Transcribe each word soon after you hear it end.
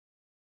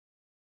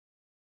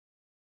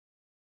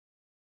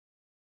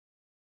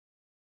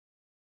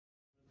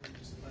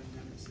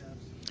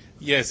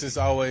Yes, it's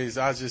always,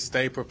 I just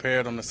stay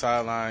prepared on the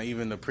sideline,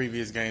 even the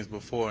previous games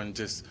before, and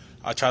just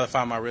I try to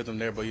find my rhythm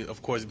there. But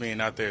of course, being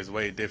out there is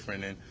way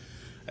different. And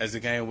as the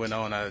game went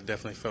on, I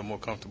definitely felt more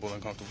comfortable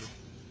and comfortable.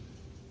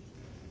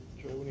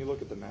 Trey, when you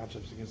look at the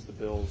matchups against the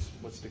Bills,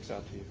 what sticks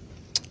out to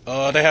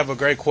you? They have a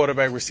great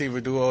quarterback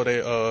receiver duo.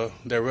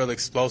 They're really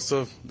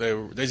explosive.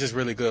 They're just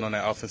really good on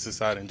that offensive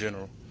side in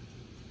general.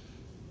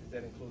 Is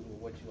that included with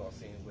what you all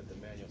seen with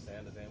Emmanuel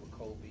Sanders and with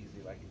Cole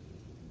Beasley, like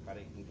how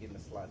they can get in the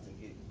slots and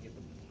get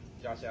the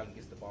Josh Allen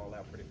gets the ball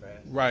out pretty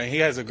fast? Right, he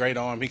has a great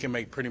arm. He can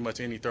make pretty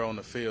much any throw on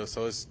the field.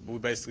 So we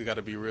basically got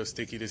to be real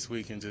sticky this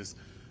week and just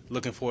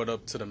looking forward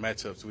up to the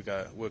matchups we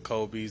got with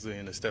Cole Beasley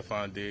and the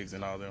Stephon Diggs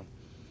and all them.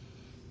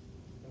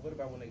 And what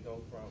about when they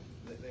go from?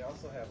 They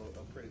also have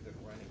a pretty good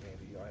running game.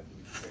 Do y'all have to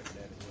be prepared for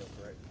that as well,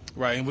 correct?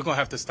 Right, and we're going to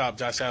have to stop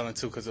Josh Allen,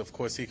 too, because, of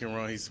course, he can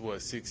run. He's, 6'6",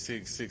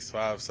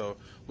 6'5", so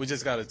we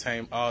just got to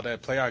tame all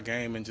that, play our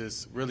game, and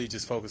just really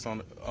just focus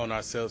on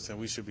ourselves, and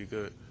we should be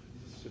good.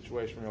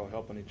 Situation where you're all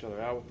helping each other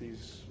out with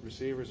these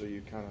receivers, or are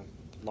you kind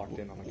of locked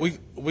in on the game?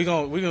 We're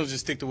gonna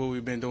just stick to what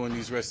we've been doing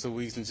these rest of the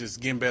weeks and just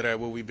getting better at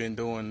what we've been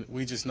doing.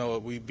 We just know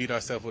we beat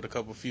ourselves with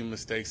a few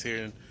mistakes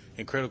here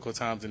in critical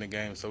times in the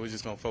game, so we're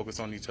just going to focus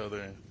on each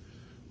other and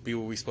be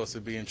what we're supposed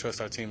to be and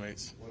trust our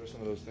teammates. What are some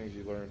of those things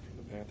you learned from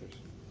the Panthers?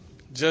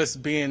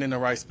 Just being in the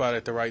right spot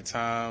at the right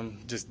time,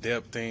 just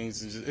depth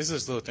things. It's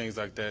just little things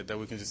like that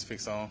we can just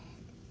fix on.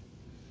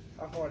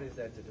 How hard is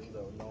that to do,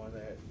 though, knowing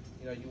that,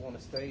 you want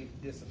to stay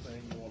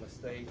disciplined, you want to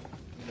stay,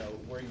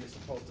 where you're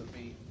supposed to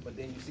be, but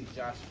then you see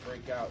Josh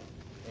break out,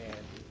 and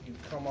if you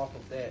come off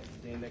of that,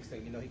 then next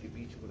thing you know, he could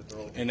beat you with a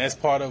throw. And that's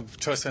part of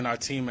trusting our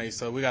teammates.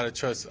 So we got to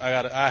trust.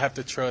 I have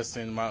to trust,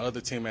 and my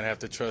other teammate have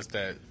to trust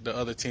that the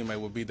other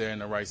teammate will be there in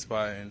the right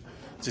spot, and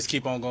just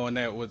keep on going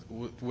that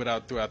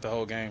throughout the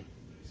whole game.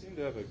 You seem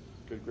to have a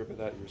good grip of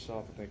that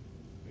yourself. I think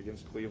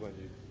against Cleveland,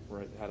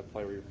 you had a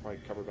play where you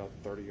probably covered about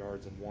 30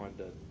 yards and one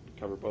to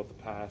cover both the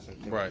pass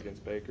and right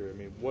against Baker. I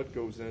mean, what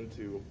goes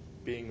into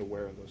being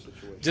aware in those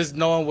situations? Just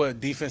knowing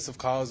what defensive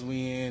calls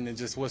we in and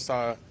just what's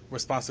our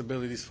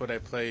responsibilities for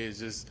that play is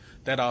just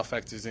that all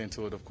factors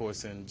into it, of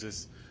course, and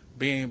just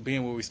being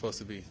where we're supposed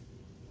to be.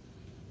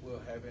 Will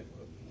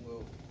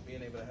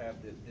being able to have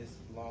this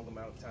long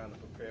amount of time to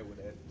prepare would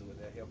that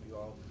help you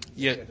all?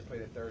 Yeah. You had to play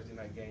that Thursday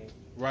night game.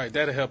 Right,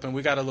 that'll help, and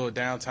we got a little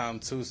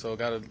downtime too, so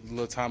got a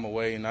little time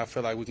away, and I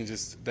feel like we can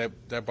just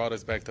that brought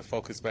us back to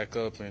focus back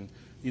up and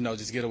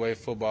just get away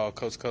from football.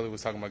 Coach Cully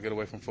was talking about get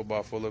away from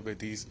football for a little bit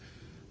these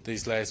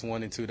last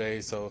 1 and 2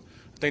 days, so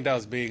I think that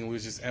was big, and we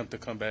was just amped to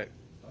come back.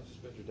 How'd you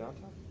spend your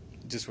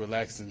downtime? Just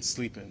relaxing,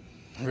 sleeping,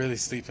 really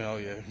sleeping. Oh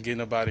yeah, getting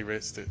the body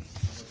rested.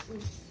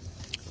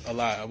 A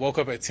lot. I woke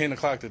up at 10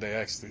 o'clock today,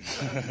 actually.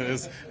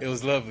 it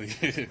was lovely.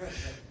 Anything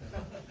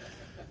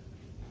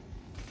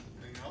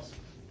else?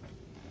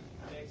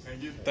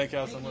 Thank you. Thank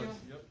y'all so much.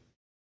 Yep.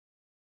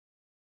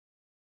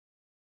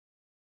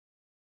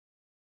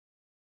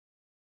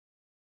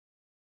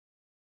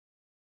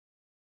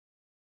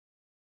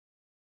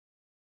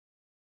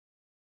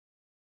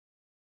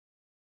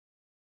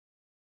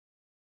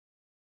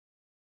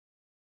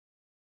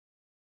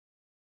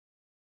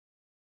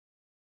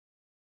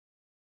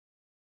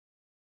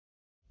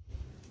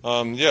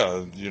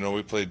 Yeah,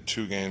 we played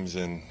 2 games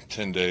in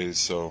 10 days,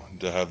 so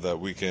to have that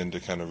weekend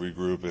to kind of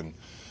regroup and,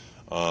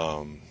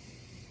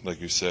 like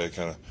you said,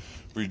 kind of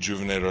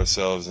rejuvenate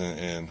ourselves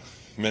and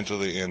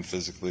mentally and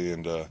physically,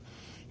 and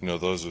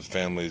those with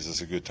families,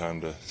 it's a good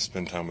time to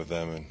spend time with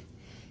them and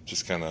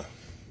just kind of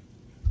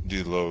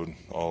deload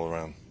all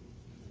around.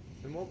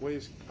 In what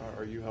ways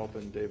are you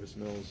helping Davis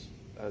Mills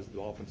as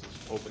the offense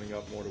is opening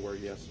up more to where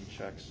he has some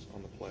checks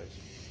on the plays?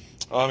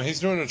 He's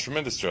doing a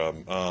tremendous job.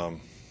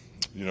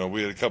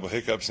 We had a couple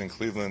hiccups in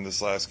Cleveland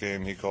this last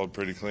game. He called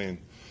pretty clean.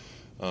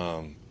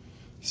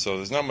 So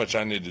there's not much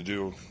I need to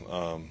do.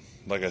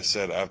 Like I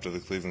said, after the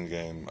Cleveland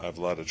game, I have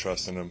a lot of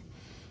trust in him,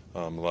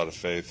 a lot of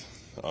faith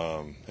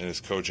in his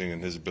coaching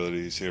and his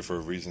ability. He's here for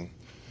a reason.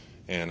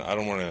 And I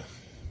don't want to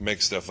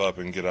make stuff up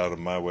and get out of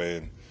my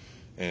way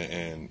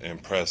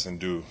and press and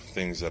do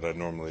things that I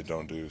normally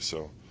don't do.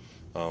 So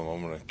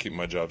I'm going to keep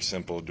my job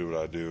simple, do what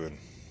I do, and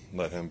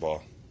let him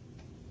ball.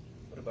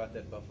 What about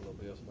that Buffalo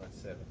Bills front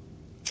 7?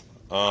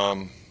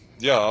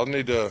 Yeah, I'll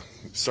need to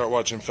start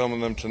watching film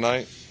of them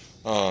tonight.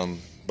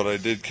 But I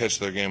did catch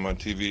their game on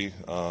TV.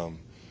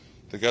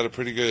 They got a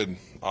pretty good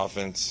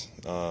offense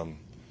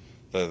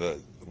that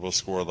will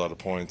score a lot of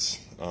points.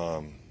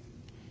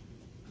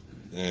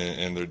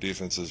 And their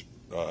defense is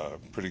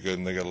pretty good,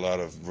 and they got a lot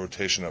of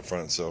rotation up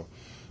front. So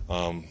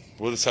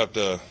we'll just have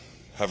to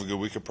have a good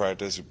week of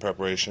practice and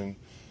preparation,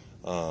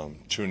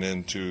 tune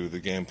into the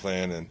game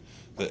plan and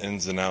the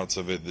ins and outs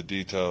of it, the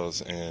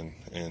details, and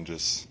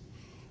just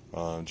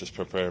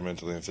prepare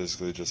mentally and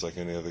physically just like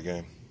any other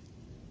game.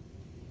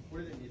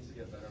 Where do they need to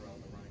get better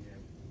on the running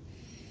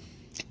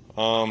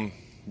game?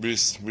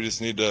 We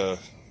just need to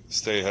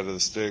stay ahead of the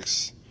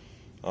sticks,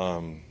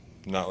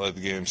 not let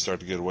the game start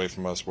to get away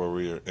from us where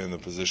we are in the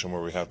position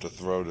where we have to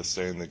throw to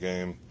stay in the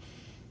game.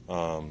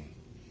 I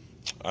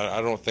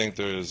don't think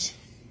there's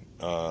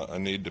a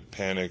need to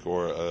panic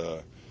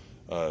or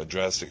a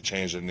drastic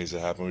change that needs to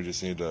happen. We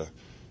just need to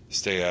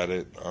stay at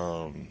it.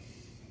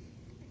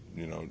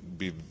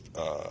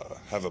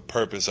 Have a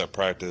purpose at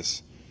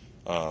practice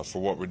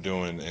for what we're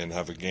doing, and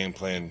have a game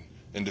plan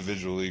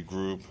individually,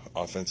 group,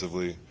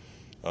 offensively,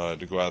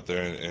 to go out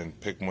there and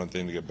pick one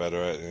thing to get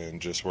better at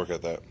and just work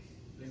at that.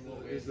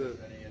 Is the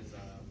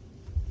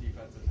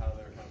defensive, how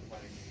they're kind of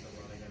playing the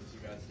run against you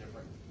guys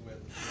different with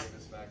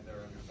Davis back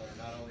there under center,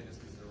 not only just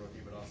because he's a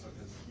rookie, but also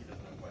because he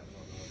doesn't have quite the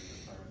mobility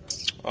this time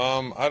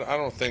right now? I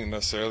don't think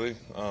necessarily.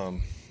 I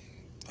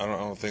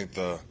don't think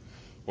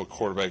what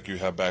quarterback you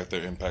have back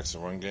there impacts the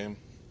run game.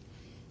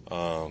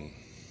 I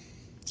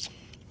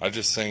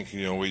just think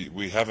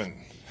we haven't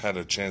had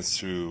a chance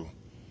to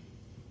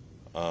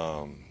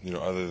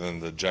other than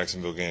the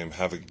Jacksonville game,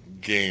 have a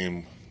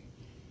game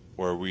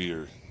where we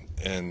are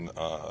in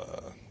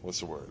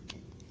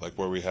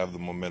where we have the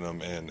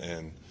momentum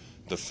and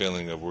the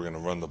feeling of we're going to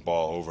run the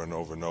ball over and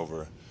over and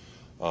over.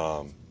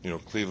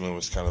 Cleveland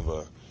was kind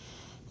of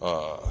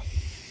a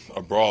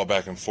brawl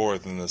back and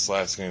forth, and this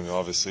last game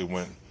obviously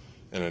went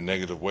in a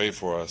negative way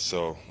for us.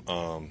 So,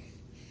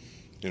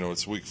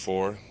 it's week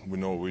 4. We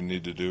know what we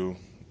need to do.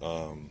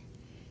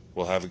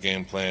 We'll have a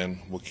game plan.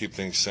 We'll keep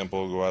things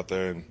simple, go out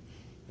there and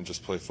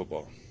just play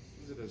football.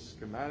 Is it a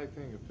schematic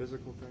thing, a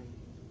physical thing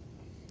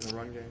in a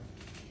run game?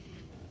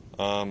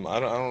 I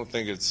don't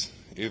think it's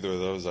either of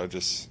those. I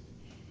just,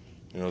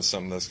 it's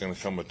something that's going to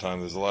come with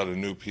time. There's a lot of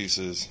new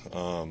pieces.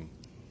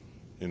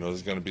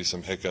 There's going to be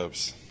some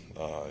hiccups.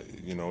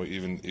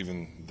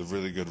 Even the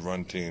really good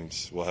run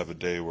teams will have a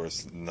day where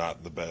it's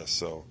not the best.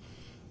 So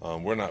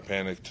we're not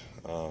panicked.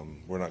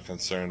 We're not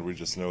concerned. We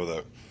just know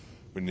that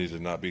we need to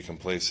not be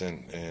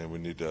complacent, and we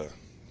need to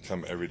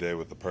come every day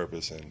with a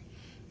purpose, and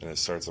it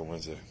starts on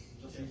Wednesday.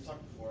 Justin, you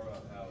talked before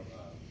about how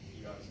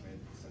you obviously made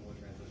a similar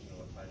transition to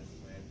what Titus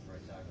has made from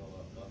right tackle to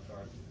left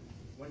guard.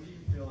 When do you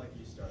feel like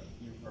you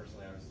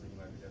personally, obviously you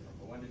might be different,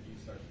 but when did you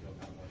start to feel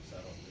kind of more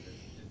settled? Did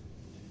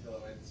you feel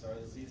that way at the start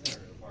of the season, or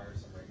did it require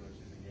some regular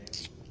season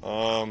games?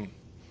 I'm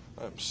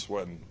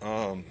sweating.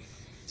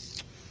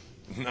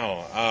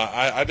 No,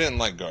 I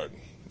didn't like guard.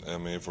 I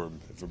mean, if we're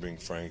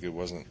being frank, it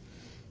wasn't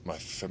my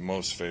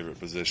most favorite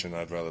position.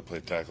 I'd rather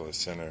play tackle or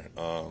center.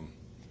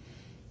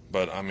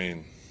 But I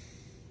mean,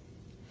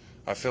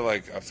 I feel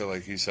like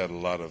he's had a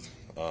lot of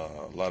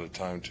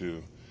time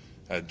to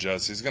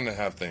adjust. He's going to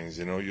have things.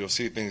 You'll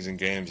see things in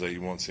games that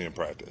you won't see in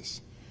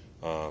practice.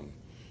 You're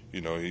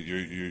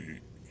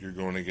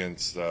going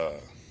against.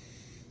 I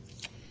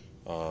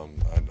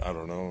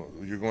don't know.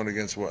 You're going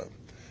against what?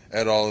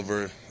 Ed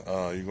Oliver.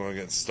 You're going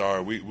against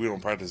Starr. We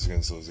don't practice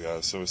against those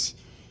guys. So it's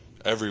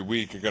every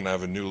week you're going to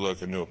have a new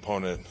look, a new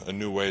opponent, a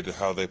new way to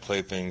how they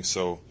play things.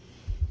 So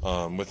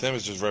with him,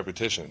 it's just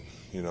repetition.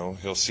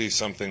 He'll see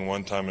something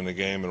one time in the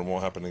game and it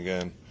won't happen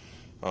again,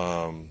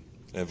 and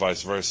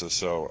vice versa.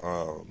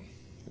 So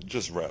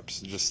just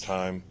reps, just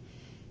time.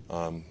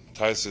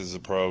 Tyson is a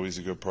pro. He's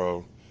a good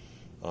pro.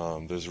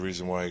 There's a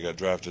reason why he got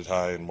drafted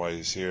high and why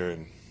he's here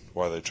and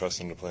why they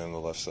trust him to play on the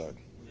left side.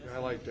 I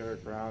like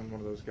Derek Brown, one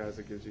of those guys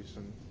that gives you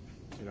some,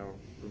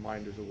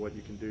 reminders of what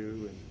you can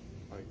do and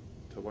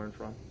to learn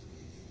from.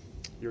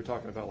 You were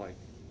talking about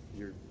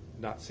you're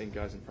not seeing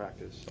guys in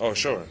practice. Oh,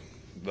 sure.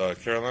 The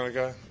Carolina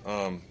guy,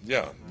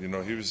 yeah,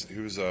 he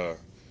was a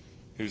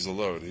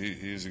load.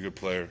 He's a good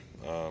player.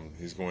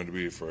 He's going to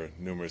be for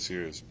numerous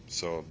years.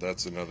 So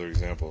that's another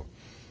example.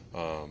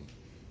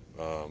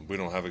 We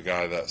don't have a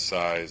guy that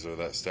size or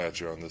that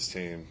stature on this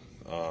team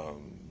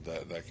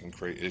that can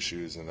create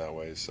issues in that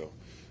way. So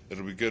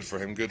it'll be good for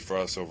him, good for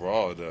us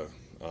overall to,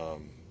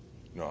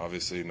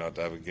 obviously not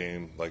to have a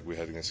game like we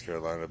had against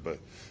Carolina, but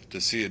to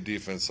see a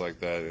defense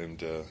like that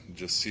and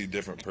just see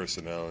different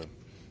personnel and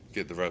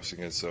get the reps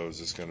against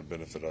those is going to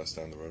benefit us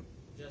down the road.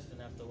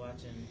 Justin, after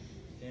watching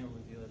film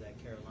review of that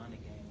Carolina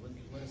game,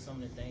 what are some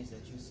of the things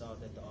that you saw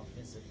that the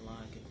offensive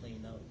line could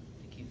clean up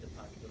to keep the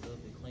pocket a little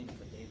bit cleaner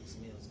for Davis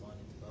Mills going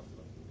into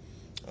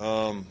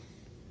Buffalo?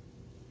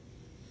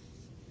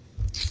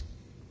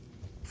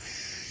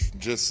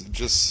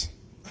 Just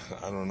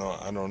I don't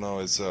know.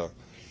 It's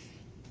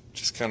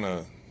just kind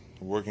of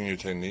working your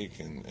technique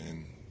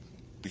and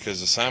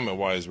because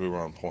assignment-wise we were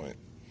on point.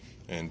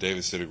 And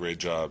Davis did a great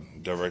job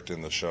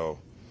directing the show.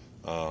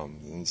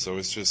 And so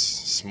it's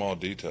just small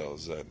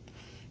details that,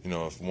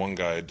 if one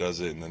guy does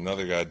it and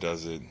another guy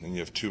does it and you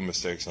have 2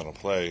 mistakes on a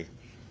play,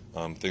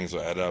 things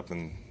will add up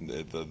and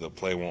the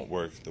play won't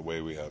work the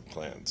way we have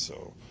planned.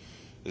 So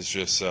it's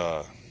just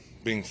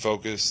being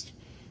focused,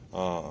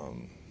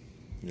 working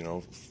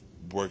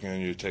on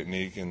your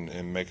technique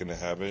and making a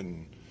habit.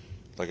 And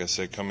like I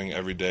said, coming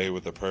every day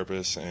with a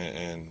purpose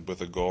and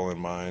with a goal in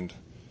mind.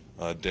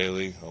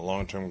 Daily, a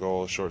long-term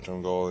goal, a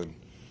short-term goal, and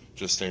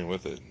just staying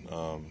with it.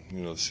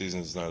 The season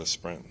is not a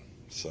sprint,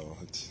 so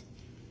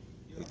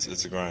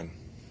it's a grind.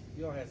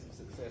 You all had some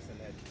success in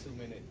that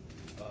 2-minute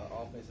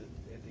offense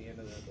at the end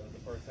of the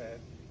first half.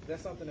 Is that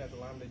something as a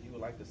lineman that you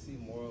would like to see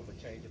more of a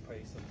change of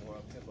pace and more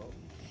up tempo?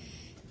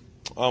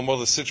 Well,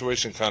 the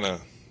situation kind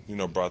of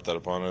brought that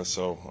upon us.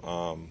 So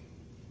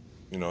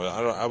I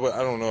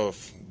don't know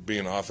if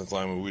being an offensive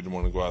lineman, we'd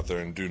want to go out there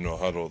and do no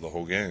huddle the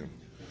whole game.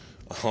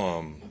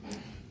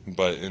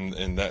 But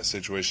in that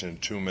situation,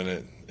 2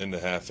 minute and a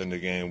half in the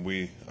game,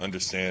 we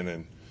understand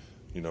and,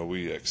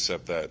 we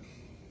accept that,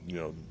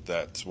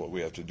 that's what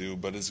we have to do.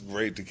 But it's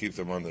great to keep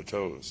them on their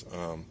toes.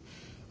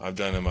 I've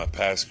done in my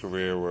past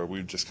career where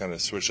we've just kind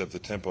of switched up the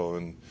tempo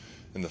in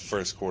the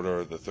first quarter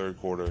or the third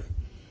quarter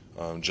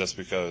just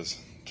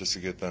to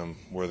get them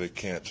where they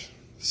can't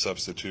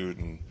substitute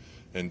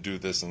and do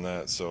this and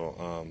that.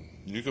 So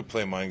you could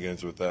play mind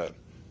games with that,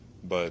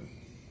 but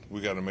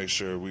we got to make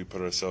sure we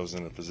put ourselves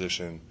in a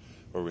position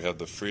where we have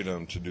the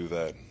freedom to do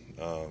that,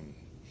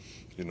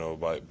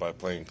 by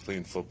playing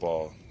clean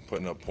football,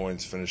 putting up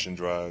points, finishing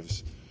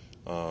drives,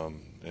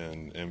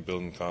 and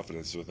building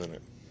confidence within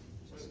it.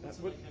 So that's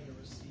what kind of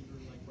receiver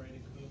like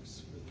Brandon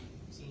Cooks for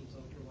the teams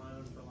like rely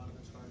on for a lot of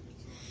the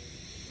targets on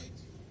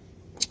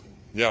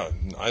the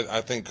plates. Yeah,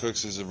 I think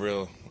Cooks is a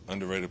real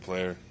underrated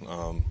player.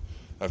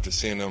 After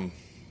seeing him,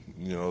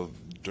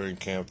 during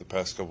camp the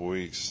past couple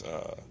weeks,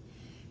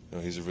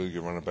 he's a really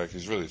good running back.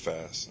 He's really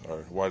fast,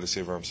 or wide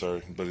receiver, I'm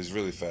sorry, but he's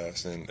really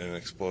fast and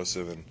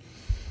explosive and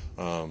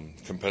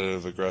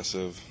competitive,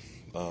 aggressive.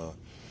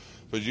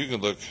 But you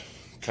can look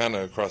kind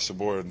of across the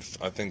board.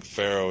 I think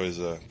Farrow is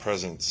a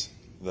presence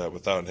that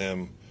without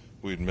him,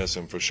 we'd miss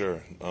him for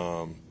sure.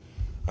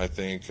 I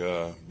think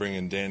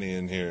bringing Danny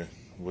in here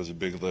was a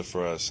big lift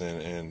for us,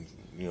 and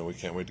we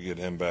can't wait to get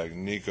him back.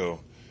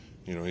 Nico,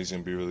 he's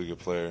going to be a really good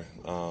player.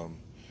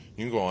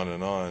 You can go on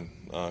and on.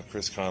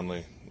 Chris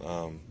Conley.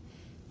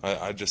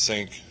 I just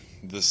think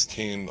this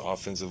team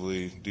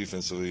offensively,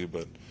 defensively,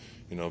 but,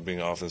 being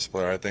an offensive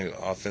player, I think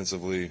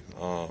offensively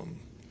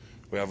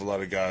we have a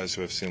lot of guys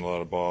who have seen a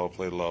lot of ball,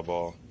 played a lot of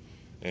ball,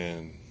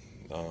 and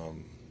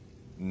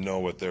know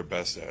what they're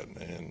best at.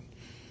 And,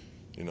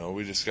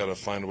 we just got to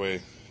find a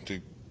way to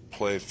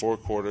play 4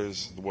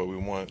 quarters what we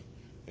want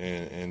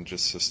and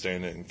just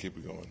sustain it and keep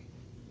it going.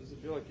 Does it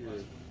feel like you're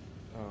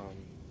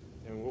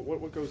and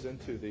what goes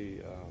into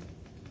the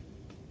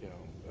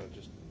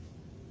just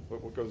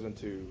what goes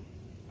into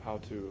how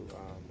to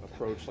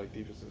approach like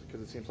defenses?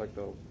 Because it seems like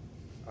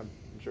I'm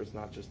sure it's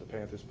not just the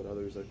Panthers, but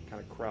others that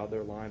kind of crowd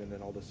their line, and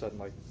then all of a sudden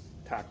like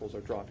tackles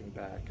are dropping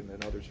back, and then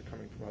others are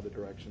coming from other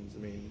directions. I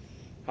mean,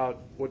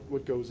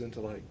 what goes into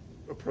like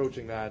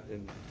approaching that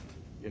and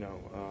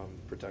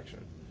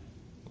protection?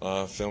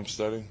 Film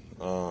study.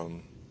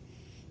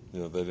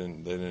 They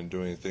didn't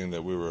do anything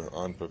that we were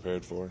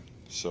unprepared for.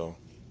 So,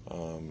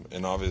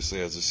 and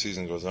obviously as the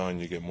season goes on,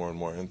 you get more and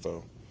more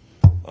info.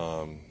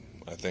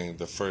 I think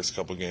the first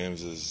couple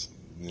games is,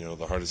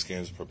 the hardest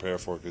games to prepare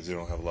for because you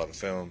don't have a lot of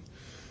film.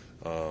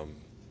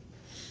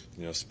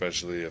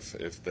 Especially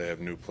if they have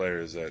new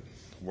players that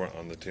weren't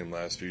on the team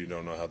last year, you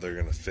don't know how they're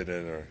going to fit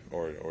in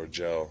or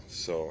gel.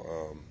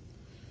 So,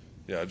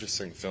 I just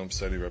think film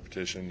study,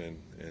 repetition,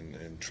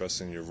 and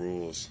trusting your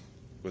rules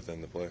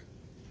within the play.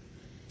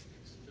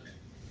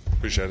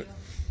 Appreciate it.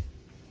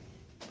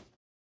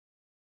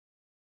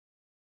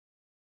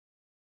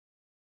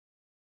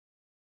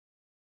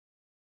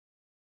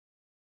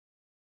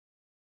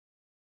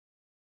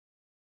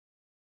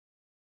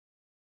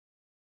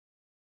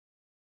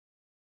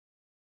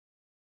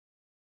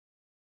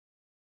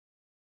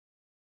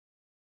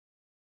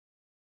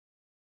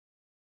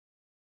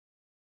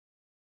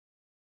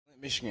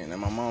 Michigan, at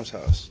my mom's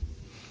house.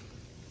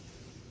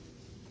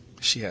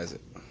 She has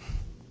it.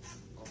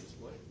 On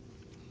display.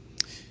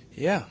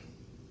 Yeah.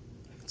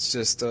 It's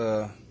just,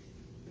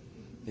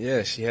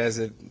 she has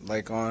it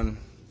like on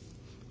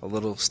a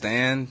little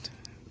stand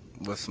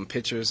with some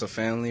pictures of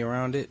family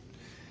around it.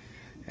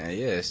 And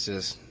it's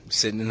just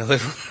sitting in the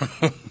living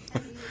room.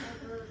 Have you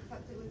ever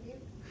kept it with you?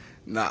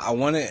 Nah, I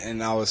want it,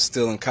 and I was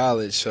still in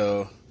college,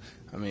 so,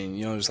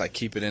 just like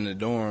keep it in the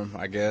dorm,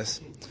 I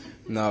guess.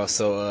 No,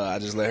 so I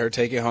just let her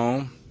take it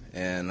home,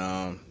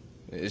 and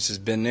it's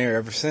just been there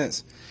ever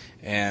since.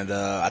 And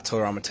I told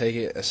her I'm going to take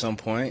it at some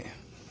point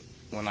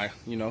when I,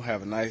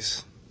 have a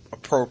nice,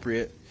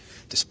 appropriate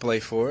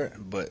display for it,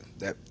 but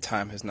that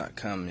time has not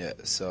come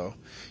yet. So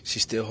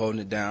she's still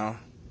holding it down,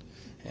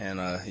 and,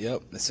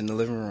 it's in the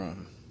living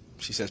room.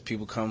 She says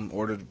people come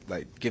order,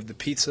 give the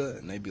pizza,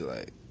 and they be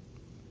like,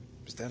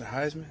 is that a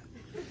Heisman?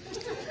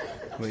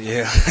 But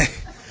yeah.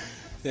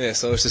 Yeah,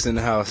 so it's just in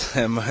the house,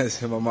 and my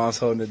mom's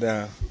holding it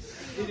down.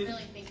 So you don't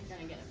really think you're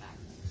going to get it back?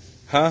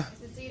 Huh?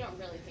 So you don't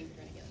really think you're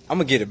going to get it back? I'm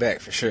going to get it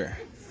back for sure.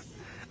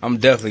 I'm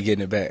definitely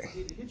getting it back.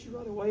 Did it hit you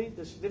right away,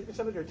 the significance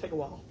of it, or take a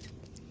while?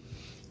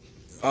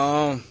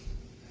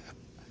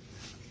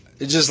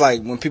 It's just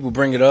like when people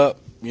bring it up,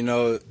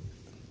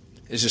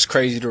 it's just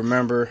crazy to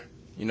remember,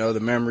 the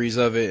memories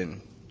of it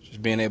and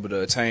just being able to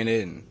attain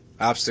it and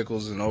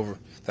obstacles and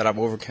that I've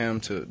overcome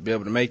to be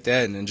able to make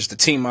that, and then just the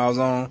team I was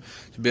on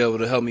to be able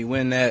to help me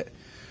win that.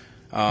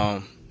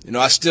 I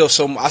still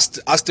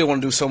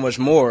want to do so much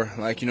more.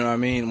 When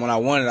I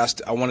won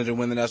it, I wanted to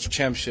win the national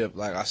championship.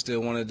 I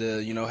still wanted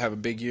to, have a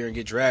big year and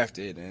get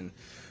drafted, and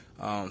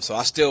so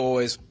I still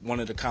always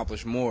wanted to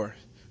accomplish more.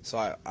 So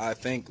I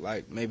think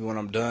maybe when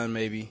I'm done,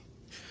 maybe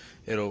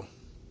it'll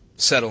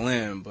settle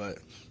in. But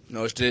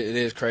it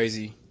is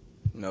crazy,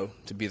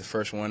 to be the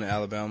first one in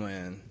Alabama,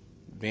 and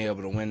being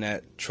able to win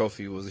that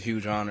trophy was a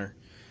huge honor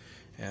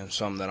and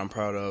something that I'm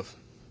proud of.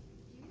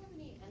 Do you have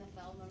any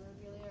NFL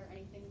memorabilia or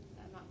anything,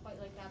 not quite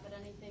like that, but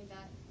anything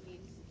that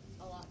means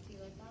a lot to you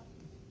like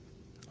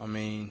that? I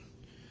mean,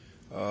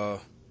 I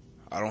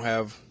don't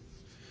have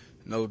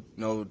no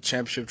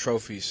championship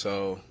trophies,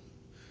 so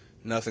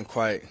nothing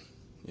quite,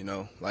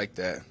 like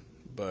that.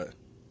 But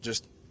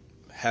just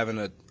having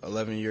a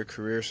 11-year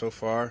career so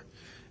far,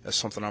 that's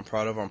something I'm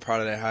proud of. I'm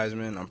proud of that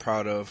Heisman. I'm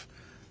proud of,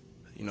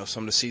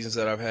 some of the seasons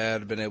that I've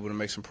had, been able to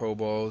make some Pro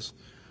Bowls,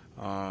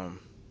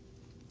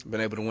 been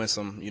able to win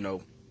some,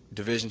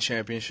 division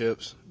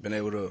championships, been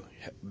able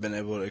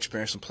to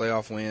experience some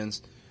playoff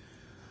wins.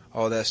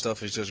 All that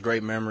stuff is just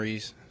great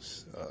memories,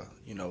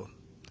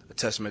 a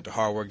testament to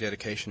hard work,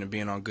 dedication, and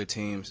being on good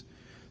teams.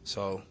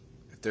 So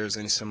if there's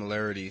any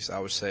similarities, I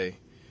would say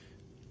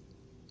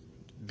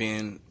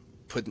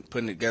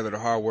putting together the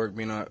hard work,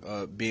 being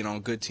on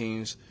good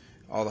teams,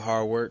 all the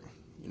hard work,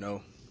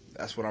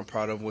 that's what I'm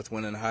proud of with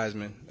winning the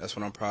Heisman. That's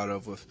what I'm proud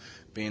of with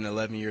being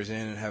 11 years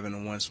in and having to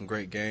win some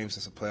great games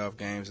and some playoff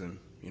games, and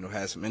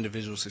had some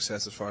individual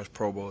success as far as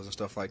Pro Bowls and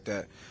stuff like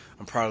that.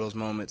 I'm proud of those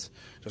moments,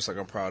 just like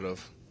I'm proud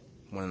of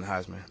winning the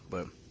Heisman.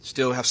 But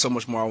still have so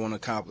much more I want to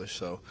accomplish,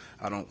 so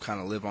I don't kind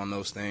of live on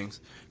those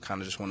things.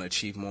 Kind of just want to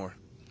achieve more.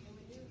 And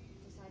when you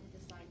decided to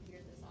sign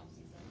here this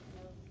offseason,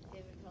 I know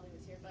David Kelly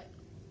was here, but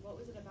what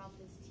was it about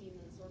this team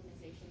and this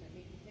organization that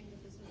made you think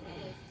that this was the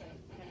place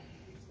to kind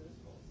of reach those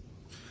goals?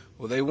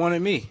 Well, they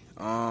wanted me.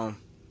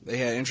 They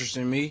had interest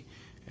in me,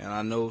 and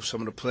I know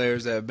some of the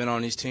players that have been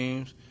on these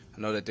teams. I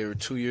know that they were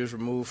 2 years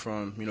removed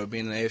from,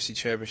 being in the AFC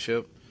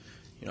Championship,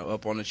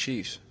 up on the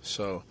Chiefs.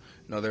 So,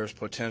 there was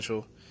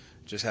potential.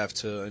 Just have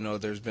to,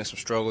 there's been some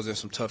struggles and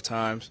some tough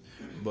times,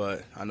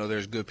 but I know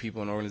there's good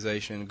people in the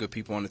organization, good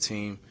people on the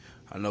team.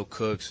 I know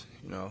Cooks,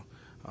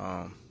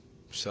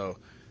 so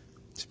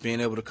just being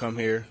able to come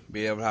here,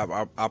 be able to have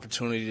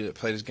opportunity to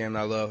play this game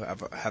that I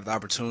love, have the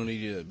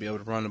opportunity to be able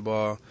to run the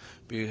ball,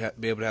 be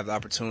able to have the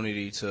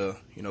opportunity to,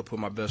 put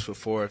my best foot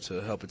forward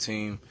to help a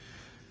team,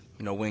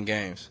 win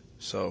games.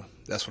 So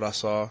that's what I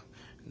saw.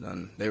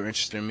 And they were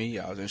interested in me.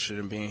 I was interested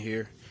in being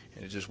here,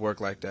 and it just worked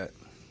like that.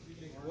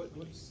 What do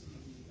you see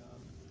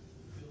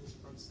the Bills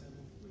front seven?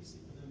 What do you see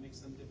for them makes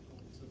them difficult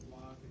to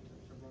block and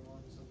to run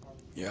on so far?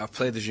 Yeah, I've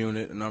played this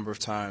unit a number of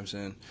times,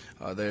 and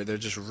they're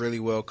just really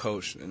well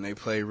coached, and they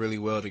play really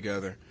well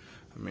together.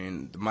 I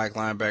mean, the Mike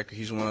linebacker,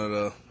 he's one of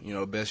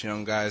the best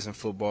young guys in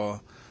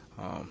football.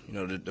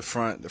 The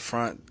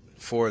front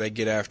four, they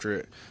get after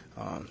it.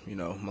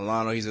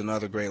 Milano, he's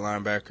another great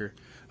linebacker.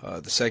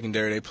 The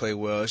secondary, they play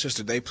well. It's just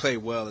that they play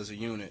well as a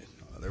unit.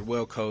 They're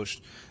well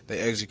coached. They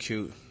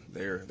execute.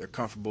 They're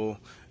comfortable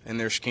in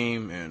their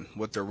scheme and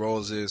what their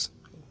roles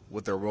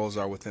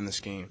are within the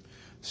scheme.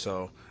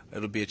 So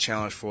it'll be a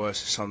challenge for us,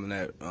 something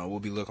that we'll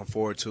be looking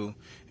forward to,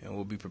 and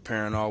we'll be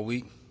preparing all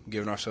week,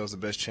 giving ourselves the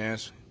best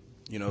chance,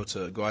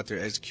 to go out there,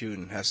 execute,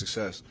 and have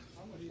success.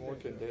 What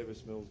can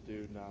Davis Mills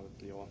do now that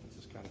the offense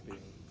is kind of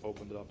being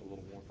opened up a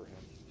little more for him?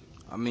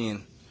 I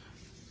mean,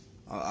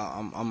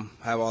 I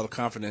have all the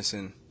confidence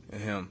in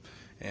him,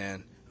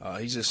 and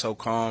he's just so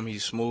calm.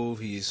 He's smooth.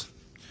 He's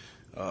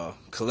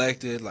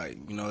collected.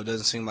 It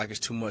doesn't seem like it's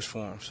too much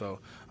for him. So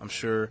I'm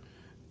sure,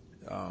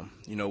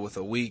 with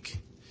a week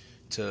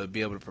to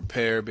be able to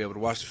prepare, be able to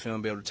watch the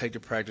film, be able to take the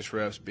practice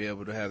reps, be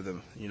able to have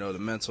the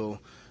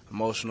mental,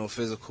 emotional,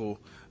 physical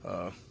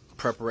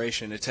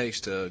preparation it takes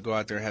to go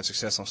out there and have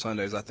success on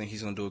Sundays, I think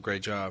he's going to do a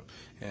great job.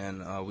 And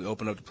we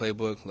open up the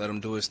playbook, let him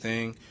do his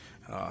thing.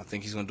 I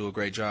think he's going to do a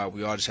great job.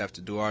 We all just have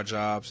to do our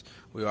jobs.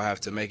 We all have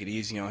to make it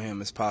easy on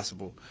him as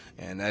possible.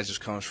 And that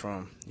just comes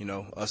from,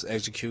 us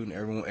executing,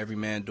 every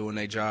man doing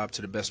their job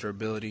to the best of their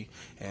ability.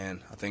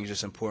 And I think it's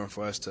just important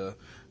for us to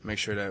make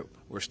sure that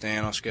we're staying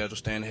on schedule,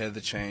 staying ahead of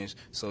the change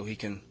so he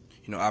can,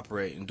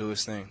 operate and do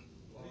his thing.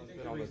 What do you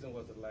think the reason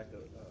was the lack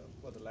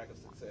of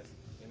success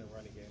in the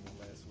running game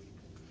last week?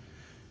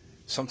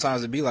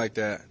 Sometimes it be like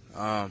that.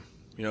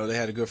 They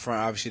had a good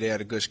front. Obviously, they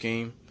had a good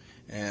scheme.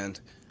 And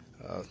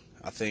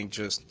I think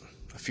just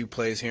a few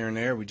plays here and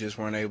there, we just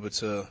weren't able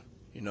to,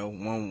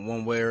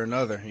 one way or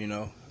another,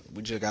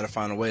 we just got to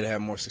find a way to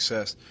have more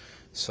success.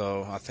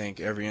 So I think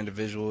every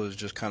individual is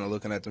just kind of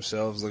looking at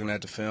themselves, looking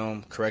at the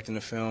film, correcting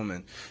the film,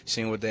 and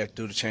seeing what they have to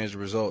do to change the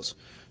results.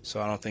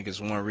 So I don't think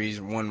it's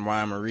one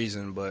rhyme or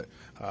reason, but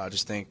I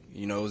just think,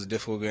 it was a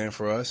difficult game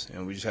for us,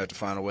 and we just have to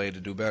find a way to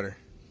do better.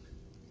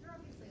 You're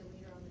obviously a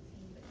leader on the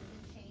team, but does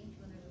it change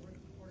when there's a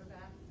rookie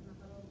quarterback in the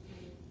huddle? Do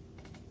you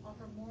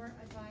offer more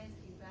advice?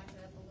 Do you back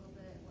it up a little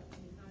bit? How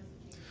does it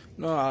change?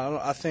 No,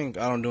 I think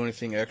I don't do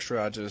anything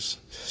extra. I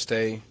just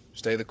stay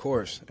the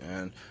course.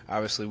 And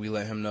obviously we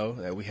let him know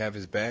that we have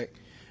his back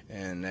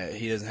and that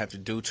he doesn't have to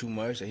do too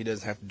much, that he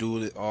doesn't have to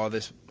do all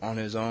this on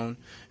his own,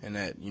 and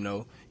that,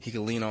 he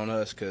can lean on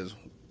us because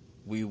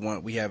we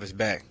have his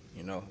back.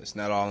 It's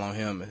not all on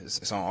him.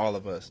 It's on all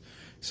of us.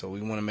 So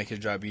we want to make his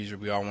job easier.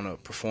 We all want to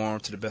perform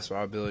to the best of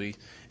our ability,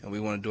 and we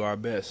want to do our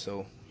best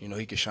so,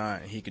 he can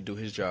shine and he can do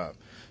his job.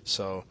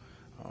 So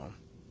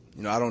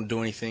I don't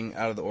do anything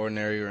out of the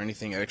ordinary or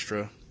anything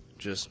extra.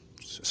 Just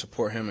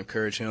support him,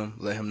 encourage him,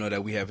 let him know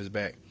that we have his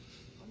back.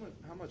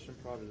 How much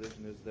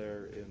improvisation is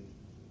there in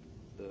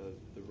the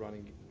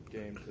running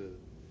game to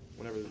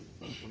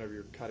whenever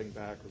you're cutting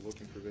back or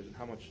looking for vision?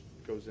 How much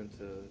goes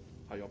into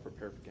how y'all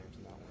prepare for games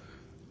in that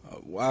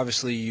way? Well,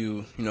 obviously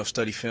you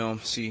study film,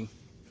 see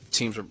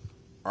teams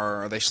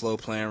are they slow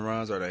playing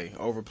runs, are they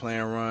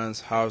overplaying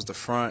runs, how's the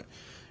front,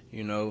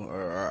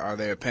 or are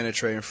they a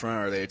penetrating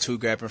front, are they a two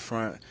gap in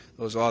front?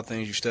 Those are all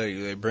things you study.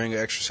 Do they bring an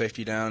extra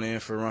safety down in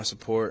for run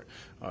support?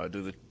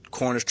 Do the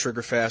corners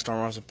trigger fast on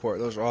run support?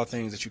 Those are all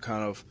things that you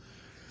kind of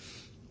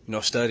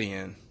study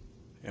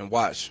and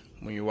watch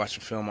when you're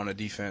watching film on a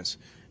defense.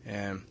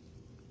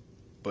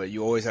 But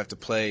you always have to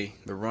play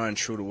the run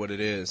true to what it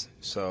is.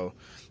 So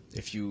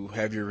if you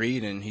have your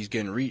read and he's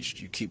getting reached,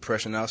 you keep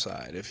pressing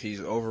outside. If he's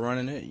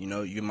overrunning it,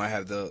 you might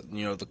have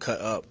the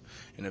cut up.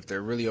 And if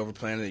they're really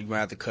overplaying it, you might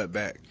have to cut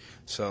back.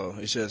 So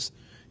it's just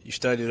you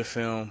study the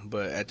film,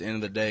 but at the end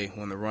of the day,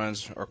 when the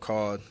runs are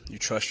called, you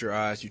trust your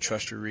eyes, you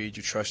trust your read,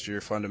 you trust your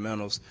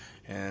fundamentals,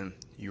 and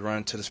you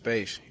run to the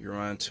space. You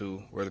run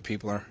to where the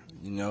people are,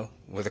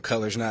 where the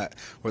color's not,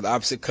 where the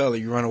opposite color,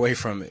 you run away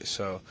from it.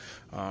 So,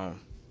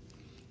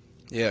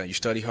 you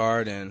study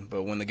hard,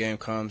 but when the game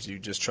comes, you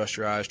just trust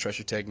your eyes, trust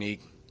your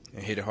technique,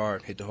 and hit it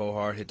hard, hit the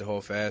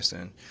hole fast,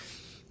 and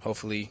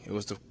hopefully it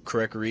was the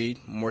correct read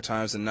more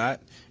times than not.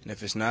 And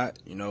if it's not,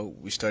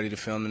 we study the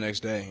film the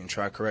next day and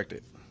try to correct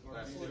it.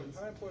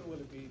 How important will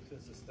it be to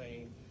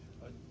sustain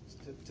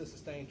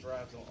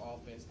drives on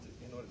offense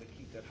in order to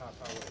keep that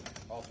high-powered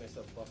offense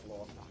of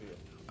Buffalo off the field?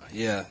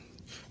 Yeah,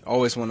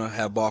 always want to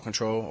have ball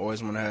control,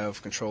 always want to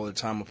have control of the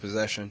time of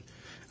possession.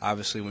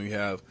 Obviously, when you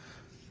have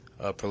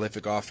a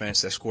prolific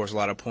offense that scores a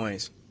lot of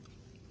points,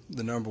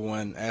 the number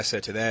one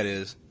asset to that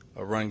is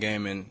a run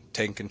game and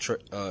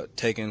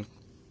taking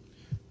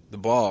the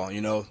ball,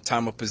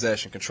 time of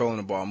possession, controlling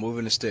the ball,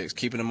 moving the sticks,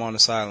 keeping them on the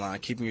sideline,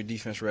 keeping your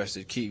defense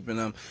rested,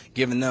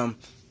 giving them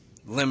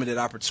limited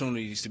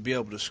opportunities to be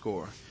able to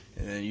score.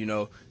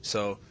 And,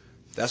 so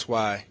that's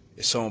why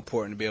it's so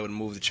important to be able to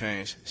move the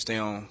chains, stay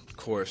on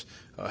course,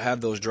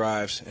 have those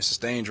drives and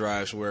sustain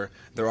drives where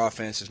their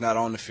offense is not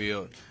on the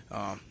field,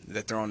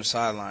 that they're on the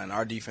sideline.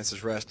 Our defense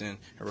is resting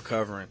and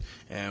recovering.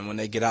 And when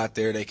they get out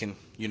there, they can,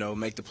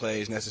 make the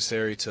plays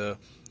necessary to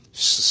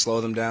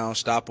slow them down,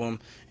 stop them,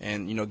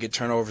 and, get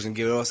turnovers and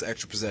give us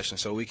extra possession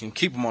so we can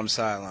keep them on the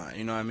sideline.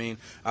 You know what I mean?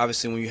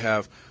 Obviously, when you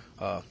have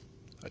a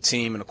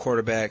team and a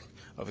quarterback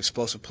of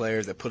explosive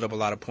players that put up a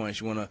lot of points,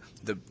 you want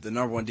to the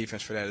number one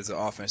defense for that is the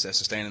offense that's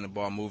sustaining the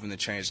ball, moving the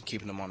chains, and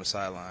keeping them on the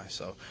sideline.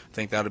 So I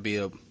think that would be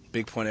a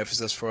big point of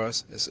emphasis for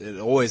us. It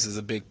always is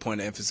a big point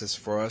of emphasis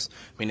for us,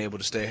 being able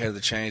to stay ahead of the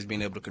chains,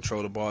 being able to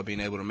control the ball, being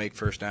able to make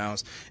first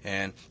downs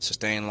and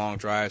sustain long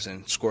drives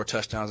and score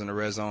touchdowns in the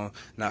red zone,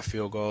 not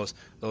field goals.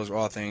 Those are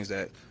all things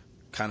that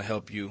kind of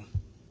help you,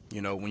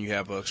 when you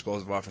have an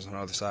explosive offense on the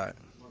other side.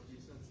 Mark, do you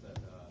sense that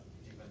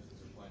defenses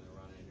are playing the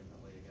run any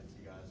differently against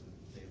you guys when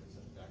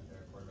Davidson back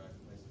there, quarterback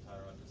replacing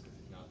Tyrod, just because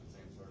he's not the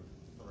same sort of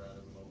threat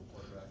of a mobile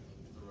quarterback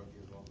as a rookie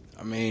as well?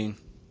 I mean,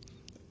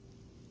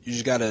 you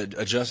just got to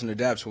adjust and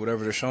adapt to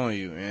whatever they're showing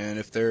you. And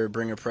if they're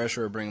bringing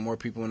pressure or bringing more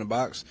people in the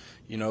box,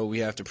 we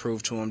have to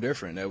prove to them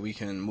different, that we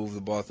can move the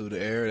ball through the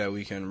air, that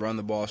we can run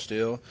the ball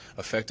still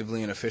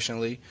effectively and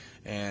efficiently.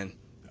 And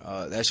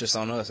that's just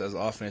on us as an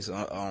offense,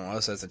 on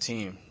us as a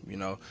team.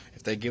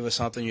 If they give us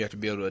something, you have to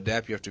be able to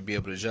adapt, you have to be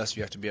able to adjust,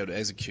 you have to be able to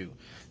execute.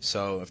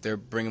 So if they're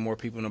bringing more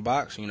people in the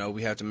box,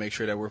 we have to make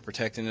sure that we're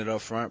protecting it up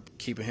front,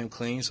 keeping him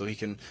clean so he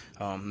can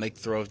make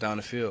throws down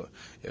the field.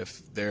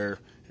 If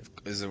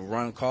is a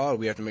run call,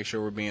 we have to make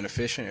sure we're being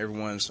efficient.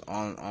 Everyone's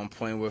on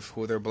point with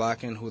who they're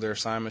blocking, who their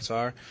assignments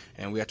are,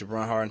 and we have to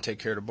run hard and take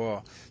care of the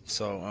ball.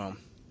 So,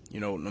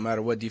 no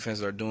matter what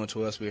defenses are doing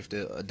to us, we have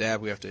to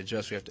adapt, we have to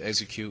adjust, we have to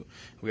execute,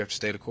 we have to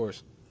stay the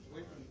course.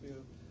 Away from the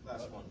field,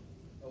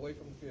 away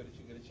from the field, did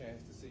you get a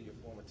chance to see your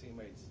former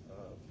teammates'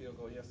 field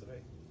goal yesterday?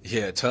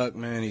 Yeah, Tuck,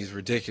 man, he's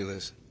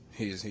ridiculous.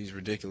 He's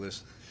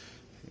ridiculous.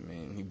 I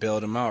mean, he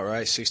bailed him out,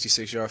 right?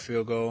 66-yard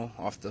field goal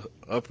off the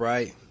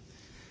upright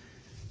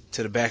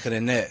to the back of the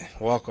net,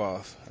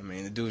 walk-off. I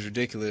mean, the dude's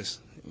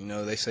ridiculous.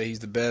 They say he's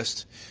the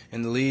best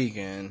in the league,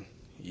 and,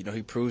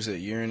 he proves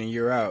it year in and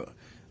year out.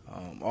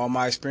 All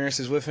my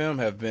experiences with him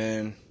have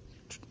been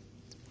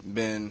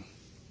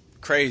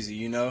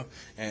crazy,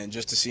 and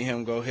just to see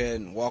him go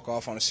ahead and walk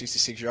off on a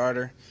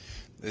 66-yarder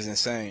is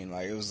insane.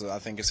 I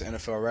think it's an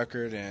NFL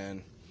record,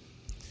 and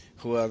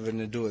who other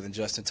to do it than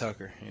Justin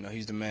Tucker?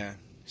 He's the man.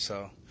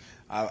 So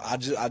I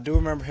do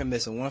remember him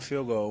missing one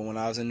field goal when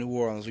I was in New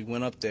Orleans. We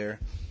went up there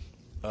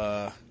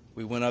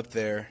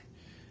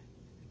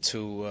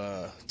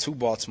to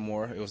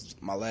Baltimore. It was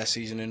my last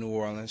season in New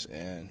Orleans,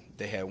 and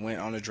they had went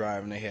on a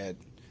drive, and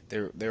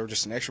they were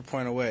just an extra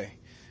point away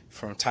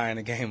from tying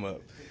the game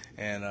up.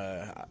 And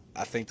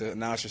I think the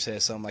announcer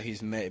said something like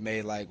he's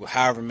made like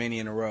however many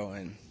in a row,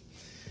 and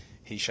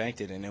he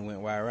shanked it and it went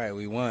wide right.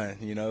 We won.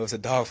 It was a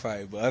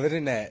dogfight. But other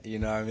than that,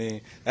 what I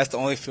mean, that's the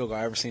only field goal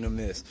I ever seen him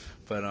miss.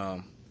 But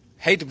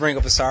hate to bring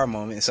up a sour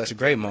moment. It's such a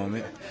great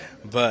moment,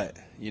 but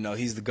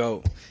he's the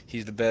GOAT.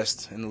 He's the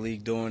best in the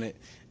league doing it,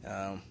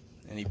 and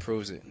he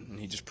proves it. And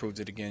he just proved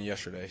it again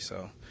yesterday.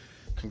 So,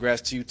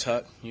 congrats to you,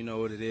 Tuck. You know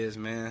what it is,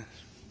 man.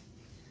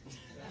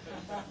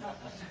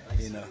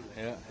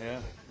 Yeah.